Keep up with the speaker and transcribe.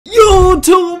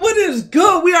YouTube, what is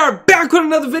good? We are back with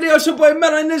another video. It's your boy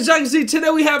MeddoGN, and as y'all can see, today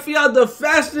we have for y'all the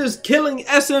fastest killing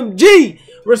SMG.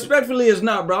 Respectfully, it's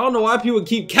not, bro. I don't know why people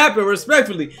keep capping.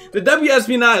 Respectfully, the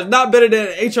WSP 9 is not better than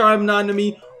HRM 9 to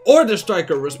me, or the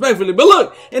Striker, respectfully. But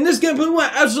look, in this gameplay, we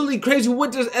went absolutely crazy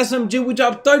with this SMG. We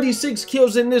dropped 36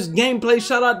 kills in this gameplay.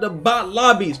 Shout out to bot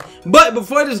lobbies. But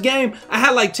before this game, I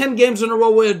had like 10 games in a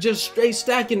row where just straight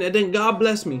stacking, and then God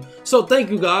bless me. So thank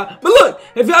you, God. But look,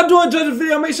 if y'all do enjoy the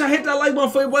video, make sure to hit that like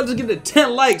button for your boy to get to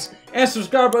 10 likes. And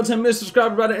subscribe button to 10 million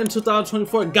subscribers by the end of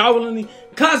 2024. God willingly,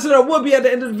 consider will be at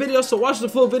the end of the video. So watch the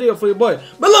full video for your boy.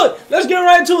 But look, let's get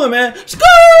right to it, man.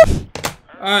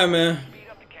 Alright, man.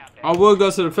 I will go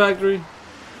to the factory.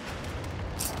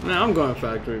 Man, I'm going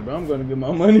factory, bro. I'm going to get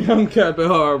my money. I'm capping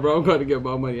hard, bro. I'm going to get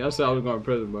my money. I said I was going to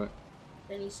prison, but.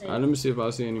 Alright, let me see if I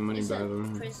see any money bags over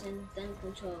here. Prison, then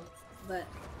control. But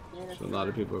yeah, there's a lot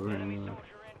of people over here. Anyway.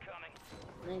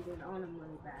 Then get on a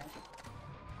money bag.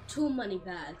 2 money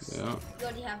bags. Yeah. You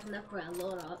already have enough for a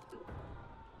loadout.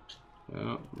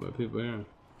 Yeah, but people here.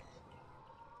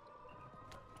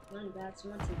 Money bags,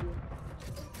 what to do?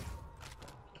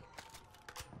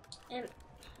 And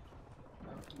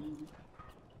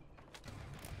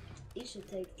you should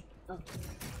take. Oh,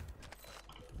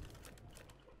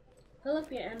 fill up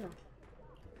your ammo.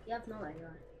 You have no idea.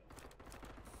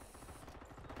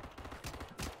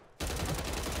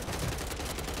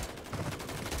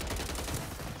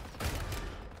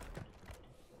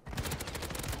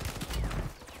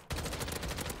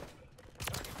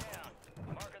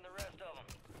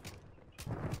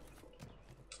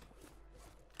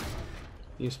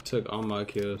 He took all my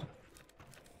kills.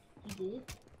 He did?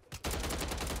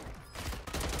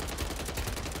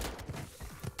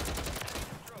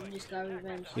 You just got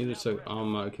revenge. He just took all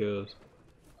my kills.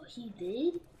 Oh, he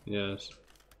did? Yes.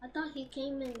 I thought he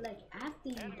came in like after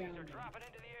you down there.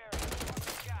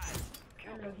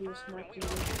 I know he was smart too.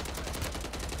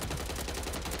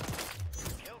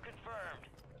 Kill confirmed.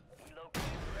 We located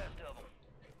the rest of them.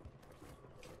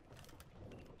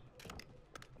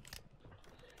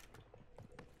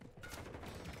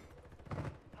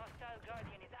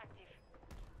 Guardian is active.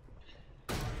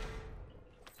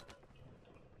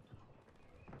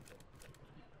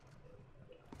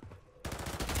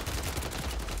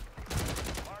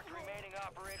 Mark remaining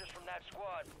operators from that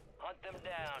squad. Hunt them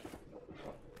down.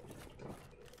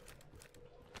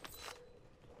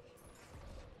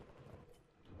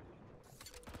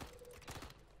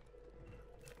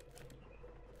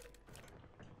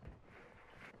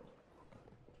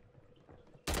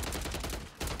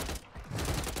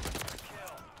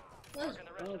 Marking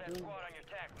the rest of that squad on your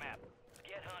tac map.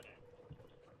 Get hunting.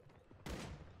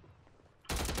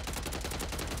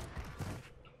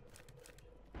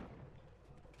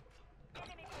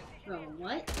 Bro,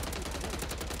 what?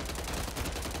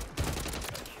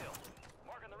 Kill.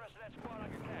 Marking the rest of that squad on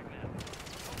your tac map.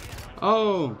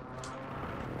 Oh!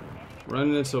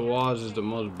 Running into walls is the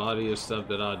most bodyest stuff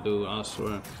that I do, I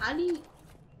swear. How do you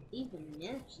even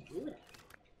manage to do that?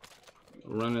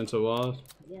 Run into walls?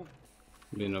 Yeah.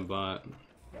 Being a bot.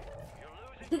 You're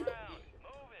losing ground.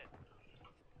 Move it.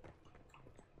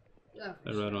 Yeah.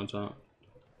 They're right on top.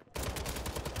 Confirmed.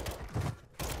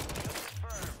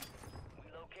 We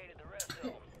located the rest of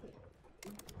them.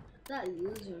 That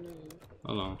username.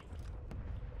 Hold on.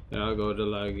 Yeah, I'll go with the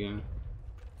lag again.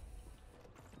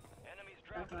 Enemies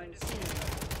I've dropping already into seen the it. area.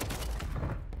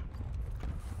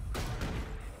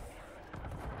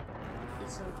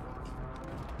 It's so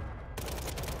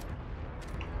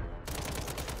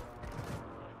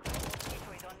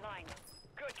Gateway's online.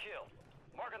 Good kill.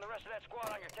 Marking the rest of that squad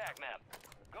on your tac map.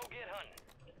 Go get hunting.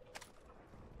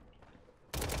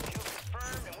 Kill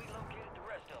confirmed, and we located the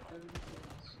rest of them.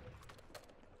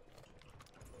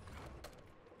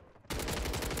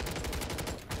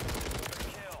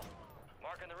 Kill.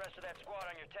 Marking the rest of that squad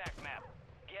on your tac map.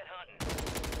 Get hunting.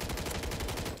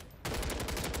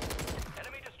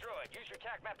 Enemy destroyed. Use your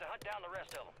tac map to hunt down the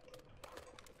rest of them.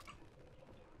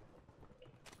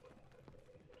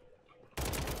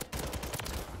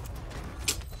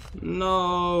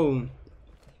 No!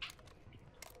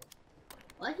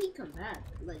 Why'd he come back?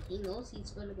 Like, he knows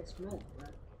he's gonna get smoked, bro.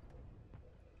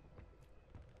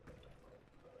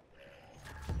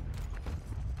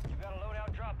 You got a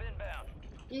loadout drop inbound.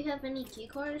 Do you have any key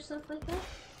card or stuff like that?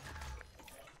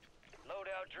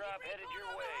 Loadout drop headed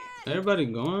your way. Everybody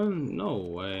gone? No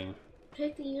way.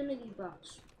 Pick the Unity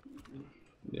box.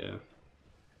 Yeah.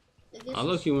 Like, this I is-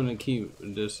 lucky want to keep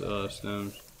this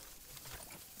stems.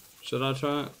 Should I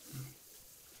try it?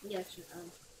 Yes,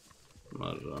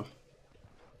 Might as well.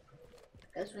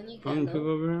 Because when you How many get people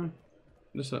low, over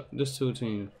here? This 2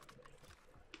 teams.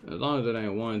 As long as it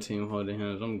ain't one team holding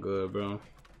hands, I'm good, bro. UAV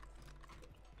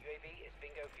is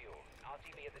bingo fuel.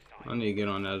 RTV at this I time. need to get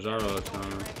on that Zaro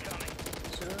time.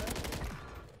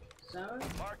 Sorry?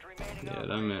 Marked remaining Yeah, that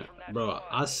operators meant, from that bro, squad.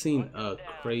 I seen Hunt them a down.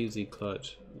 crazy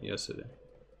clutch yesterday.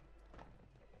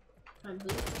 From who?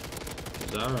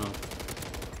 Zaro.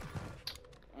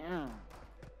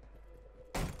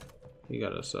 He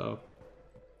got us off.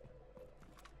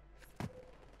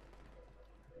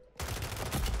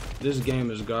 This game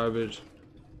is garbage.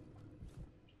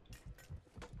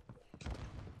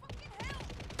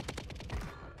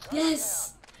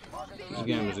 Yes! This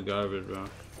game is garbage, bro.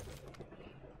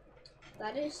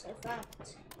 That is a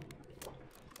fact.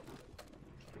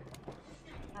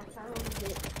 I found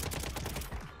it.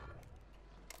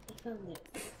 I found it.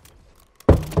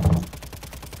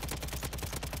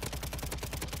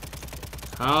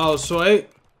 How sweet?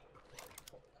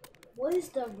 What is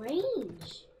the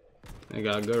range? They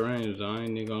got good range, though. I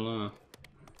ain't even gonna lie.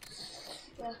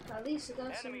 Yeah, at least it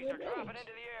got some Enemies are good dropping range.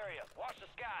 into the area. Watch the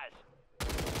skies.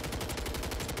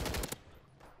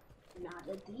 Not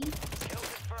a deep. Kill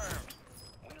confirmed.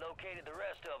 We located the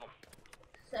rest of them.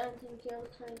 17 kills,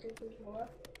 22 people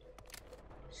left.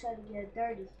 Try to get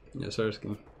 30. Yes, sir, Ski.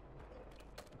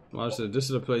 Watch this. This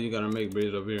is a play you gotta make,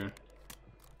 Breeze, over here.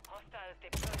 Hostiles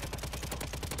deployed.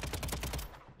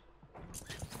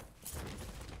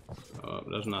 Oh,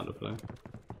 that's not the play.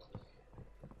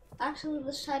 Actually,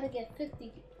 let's try to get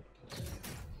 50.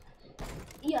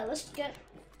 Yeah, let's try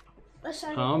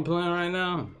to How I'm playing right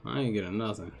now, I ain't getting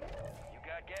nothing. You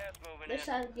got gas moving let's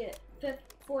in. try to get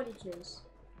 40 kills.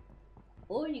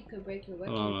 Or you could break your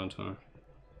record. Hold on, time.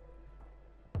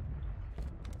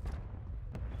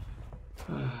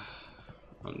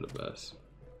 I'm the best.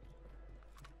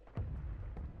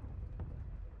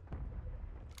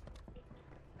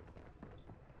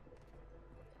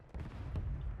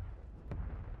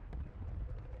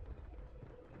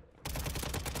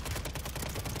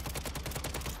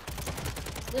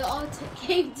 They all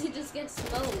came to just get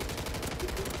smoked.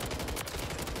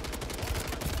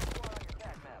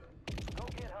 Go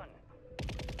get hunting.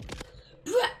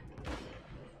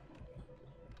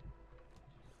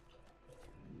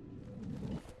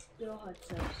 They're all hard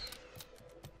traps.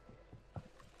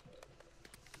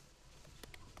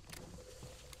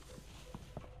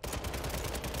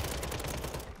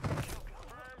 Kill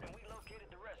confirmed, and we located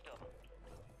the rest of them.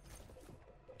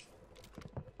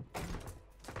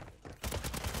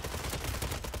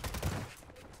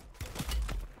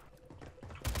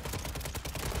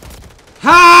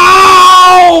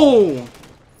 How?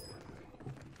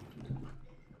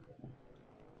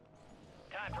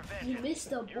 Time for You vengeance.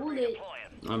 missed a You're bullet.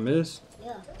 redeploying. I missed?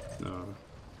 Yeah. No.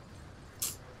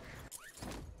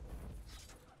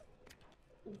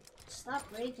 Stop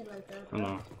raging like that. Hold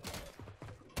on.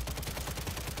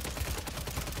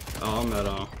 Oh, I'm at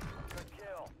all. Good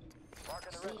kill.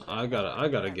 Marking the rest of I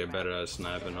gotta get better at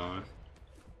sniping on.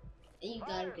 And you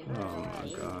gotta get Oh better.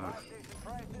 my god.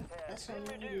 That's how you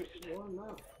need to warm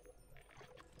up.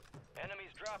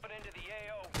 Enemies dropping into the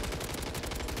AO.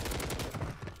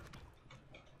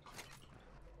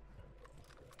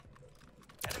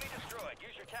 Enemy destroyed.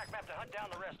 Use your tac map to hunt down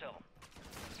the rest of them.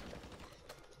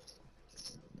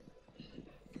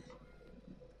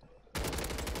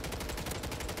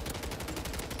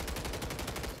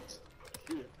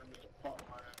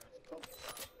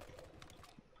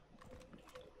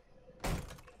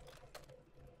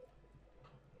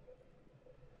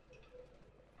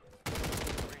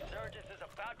 Resurgence is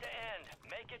about to end.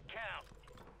 Make it count.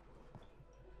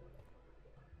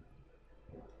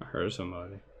 I heard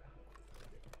somebody.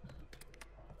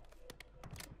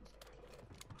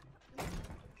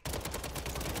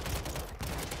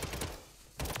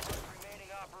 Remaining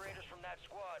operators from that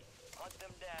squad. Hunt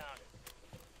them down.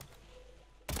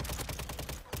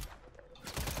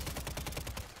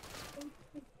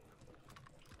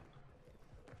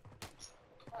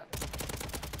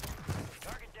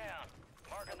 Target down.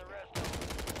 Marking the rest of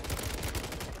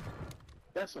them.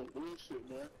 That's some bullshit,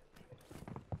 man.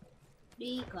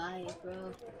 Be quiet,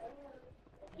 bro.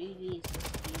 GG's.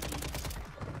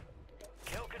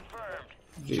 Kill confirmed.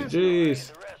 GG's.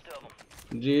 The rest of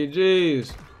them.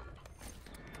 GG's.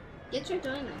 Get your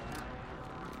joiner.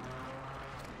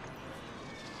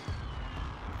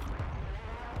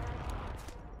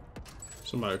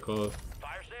 Somebody called.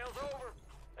 Fire sales over.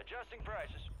 Adjusting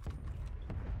prices.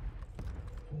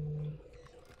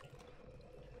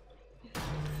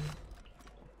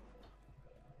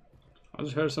 I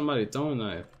just heard somebody throwing a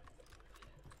knife.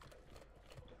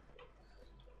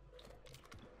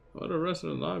 Where the rest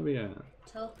of the lobby at?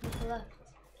 12 people left.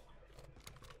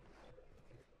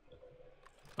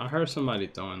 I heard somebody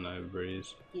throwing that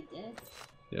breeze. You did?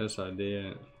 Yes, I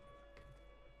did.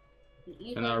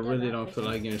 You And I really don't feel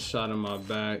like getting shot in my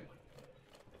back.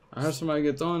 I heard somebody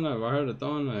get throwing knife. I heard a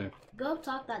throwing knife. Go up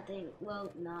top that thing.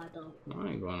 Well, no, I don't. I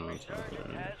ain't going on top of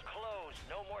Resurgence that. has closed.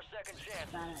 No more second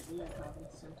chances. Bad idea, probably.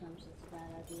 Sometimes it's a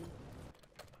bad idea.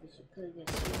 But you could get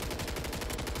screwed.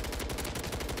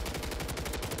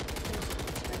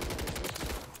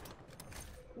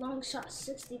 Long shot,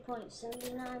 60.79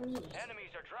 meters.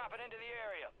 Enemies are dropping into the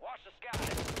area. Watch the sky.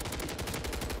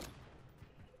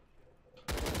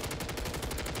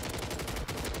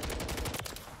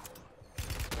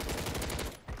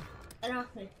 And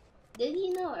Ahmed, did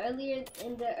you know earlier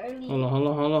in the early... Hold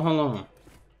on.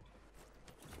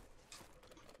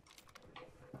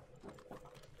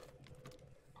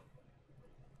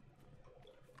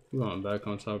 You going back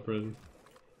on top prison?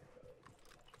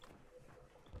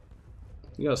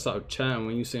 You gotta stop chatting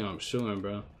when you see I'm shooting,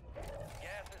 bro.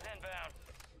 Gas is inbound.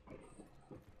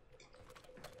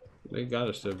 They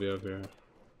gotta still be up here.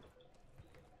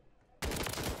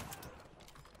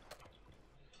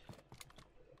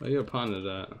 Where your partner's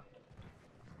at?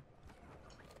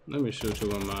 Let me shoot you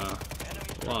with my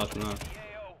watch, man.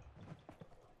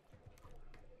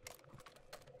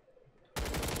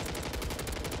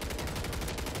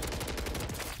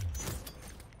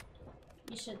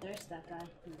 You should thirst that guy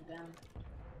from the ground.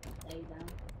 There you go.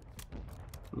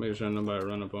 Make sure nobody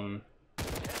run up on me. 10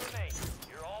 remain.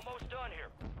 You're almost done here.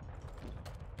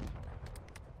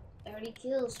 30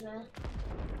 kills, man.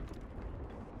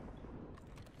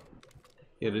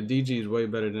 Yeah, the DG is way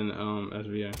better than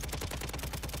SVA.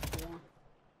 Yeah.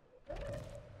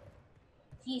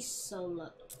 He's so low.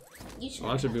 You should. Oh,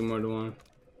 I should be more than one.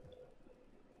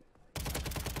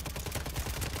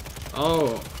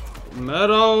 Oh,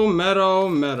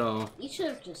 Meddo. You should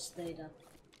have just stayed up.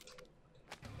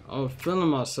 I was feeling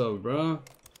myself, bro.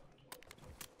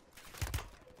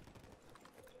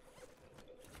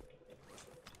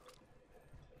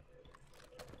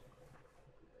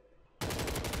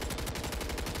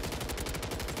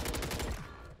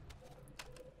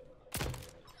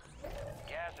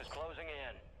 Gas is closing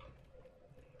in.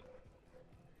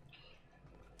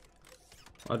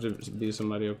 I'll just be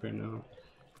somebody up here now.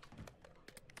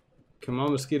 Can my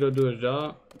mosquito do his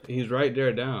job? He's right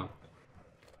there down.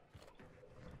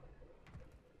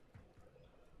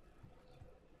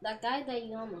 That guy that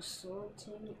you almost sold to,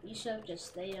 you should have just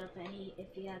stayed up, and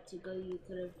if he had to go, you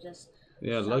could have just...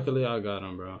 Yeah, luckily I got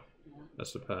him, bro. Yeah.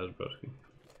 That's the pass, broski.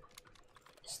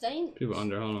 Staying... People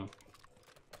under, hold on.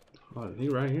 Oh, he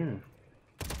right here.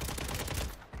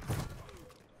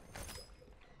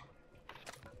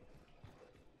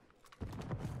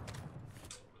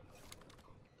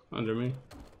 Under me.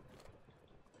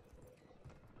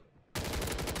 4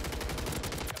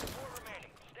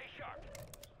 remaining. Stay sharp.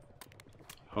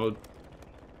 Whole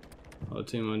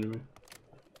team under me.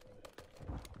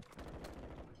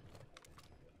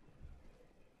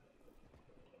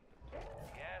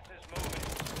 Gas is moving.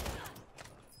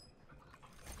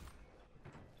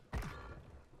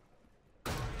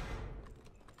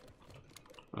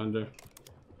 Under.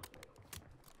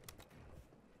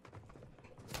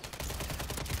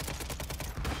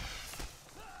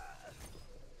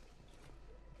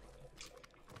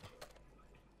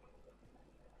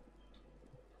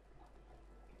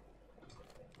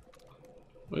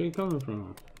 Where you coming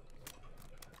from?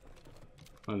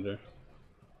 Under.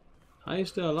 How you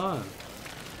still alive?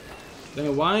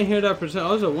 Dang, why ain't hear that percent?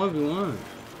 Oh, it's a 1v1.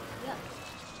 Yeah.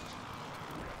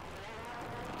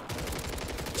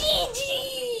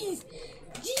 GG's!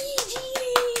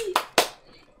 GG's!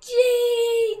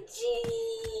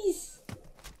 GG's!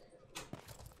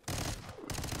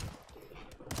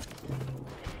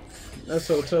 That's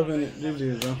so tough in it.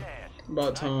 GG's, bro.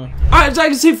 About time. Alright, as you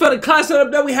can see for the class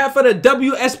setup that we have for the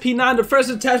WSP9, the first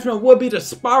attachment will be the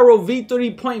Spiral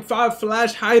V3.5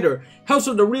 flash hider. Helps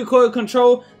with the recoil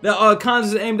control, the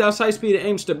cons is aimed out sight speed and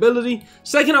aim stability.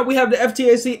 Second up, we have the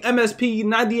FTAC MSP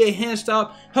 98 hand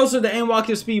stop. Helps with the aim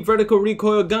walking speed, vertical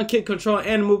recoil, gun kick control,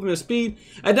 and movement speed.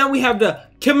 And then we have the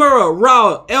Kimura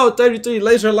RAW L33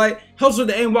 laser light. Helps with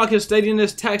the aim walking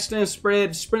steadiness, tack stand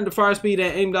spread, sprint to fire speed,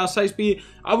 and aim down sight speed.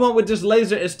 I went with this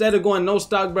laser instead of going no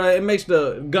stock, bro. It makes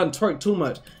the gun twerk too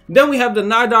much. Then we have the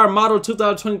Nidar Model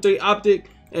 2023 optic.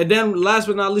 And then last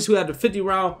but not least, we have the 50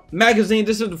 round magazine.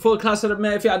 This is the full class setup,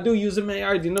 man. If y'all do use it, man, you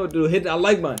already know what to do. Hit that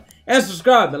like button and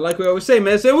subscribe. And like we always say,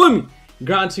 man, say it with me.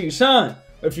 Grind till you shine.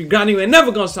 Or if you grind, you ain't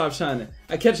never gonna stop shining.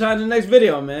 I catch y'all in the next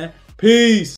video, man. Peace.